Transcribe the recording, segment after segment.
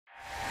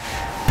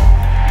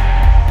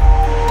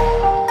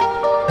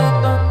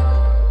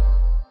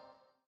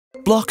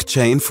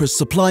Blockchain for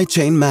supply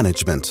chain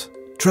management.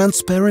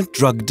 Transparent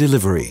drug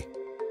delivery.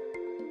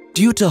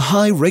 Due to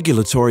high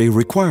regulatory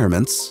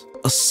requirements,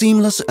 a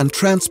seamless and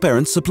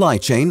transparent supply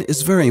chain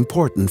is very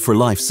important for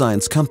life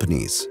science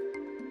companies.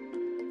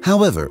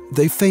 However,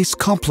 they face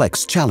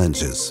complex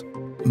challenges.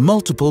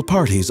 Multiple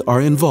parties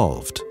are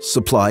involved: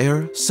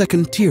 supplier,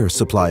 second-tier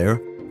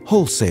supplier,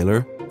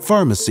 wholesaler,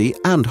 pharmacy,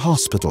 and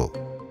hospital.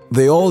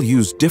 They all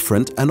use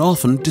different and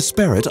often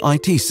disparate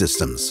IT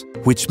systems,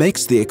 which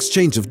makes the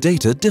exchange of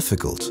data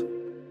difficult.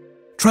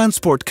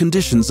 Transport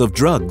conditions of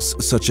drugs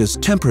such as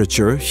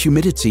temperature,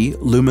 humidity,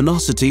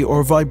 luminosity,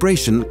 or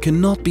vibration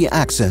cannot be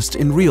accessed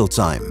in real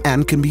time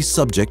and can be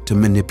subject to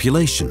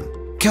manipulation.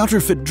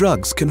 Counterfeit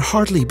drugs can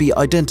hardly be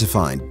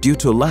identified due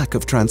to lack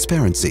of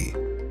transparency.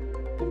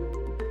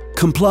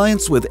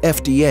 Compliance with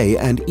FDA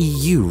and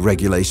EU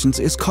regulations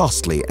is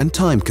costly and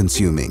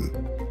time-consuming.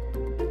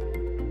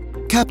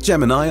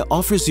 Capgemini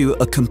offers you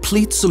a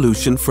complete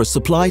solution for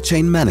supply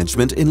chain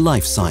management in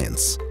life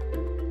science.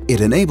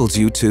 It enables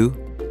you to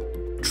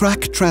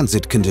track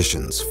transit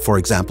conditions, for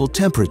example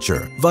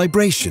temperature,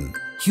 vibration,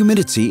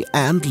 humidity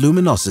and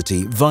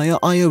luminosity via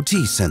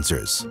IoT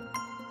sensors.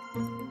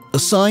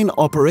 Assign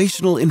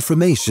operational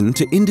information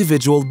to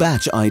individual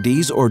batch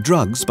IDs or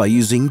drugs by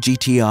using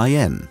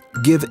GTIN.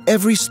 Give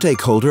every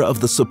stakeholder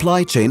of the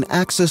supply chain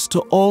access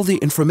to all the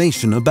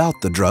information about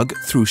the drug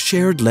through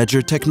shared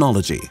ledger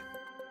technology.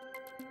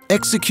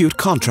 Execute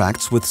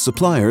contracts with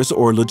suppliers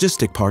or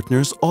logistic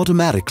partners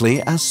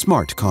automatically as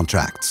smart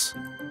contracts.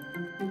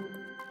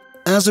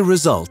 As a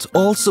result,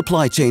 all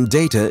supply chain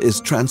data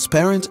is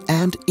transparent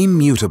and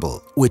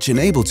immutable, which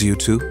enables you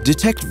to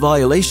detect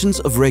violations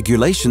of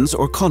regulations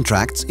or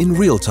contracts in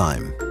real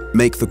time,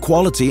 make the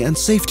quality and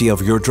safety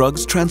of your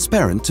drugs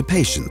transparent to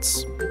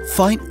patients,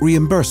 fight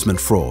reimbursement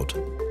fraud,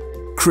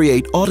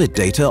 create audit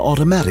data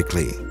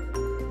automatically,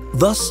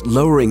 thus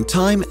lowering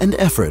time and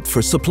effort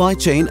for supply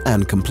chain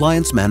and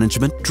compliance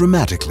management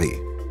dramatically.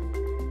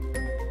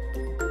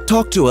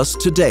 Talk to us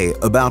today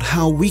about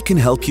how we can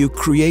help you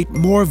create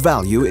more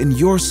value in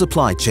your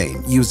supply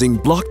chain using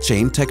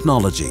blockchain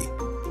technology.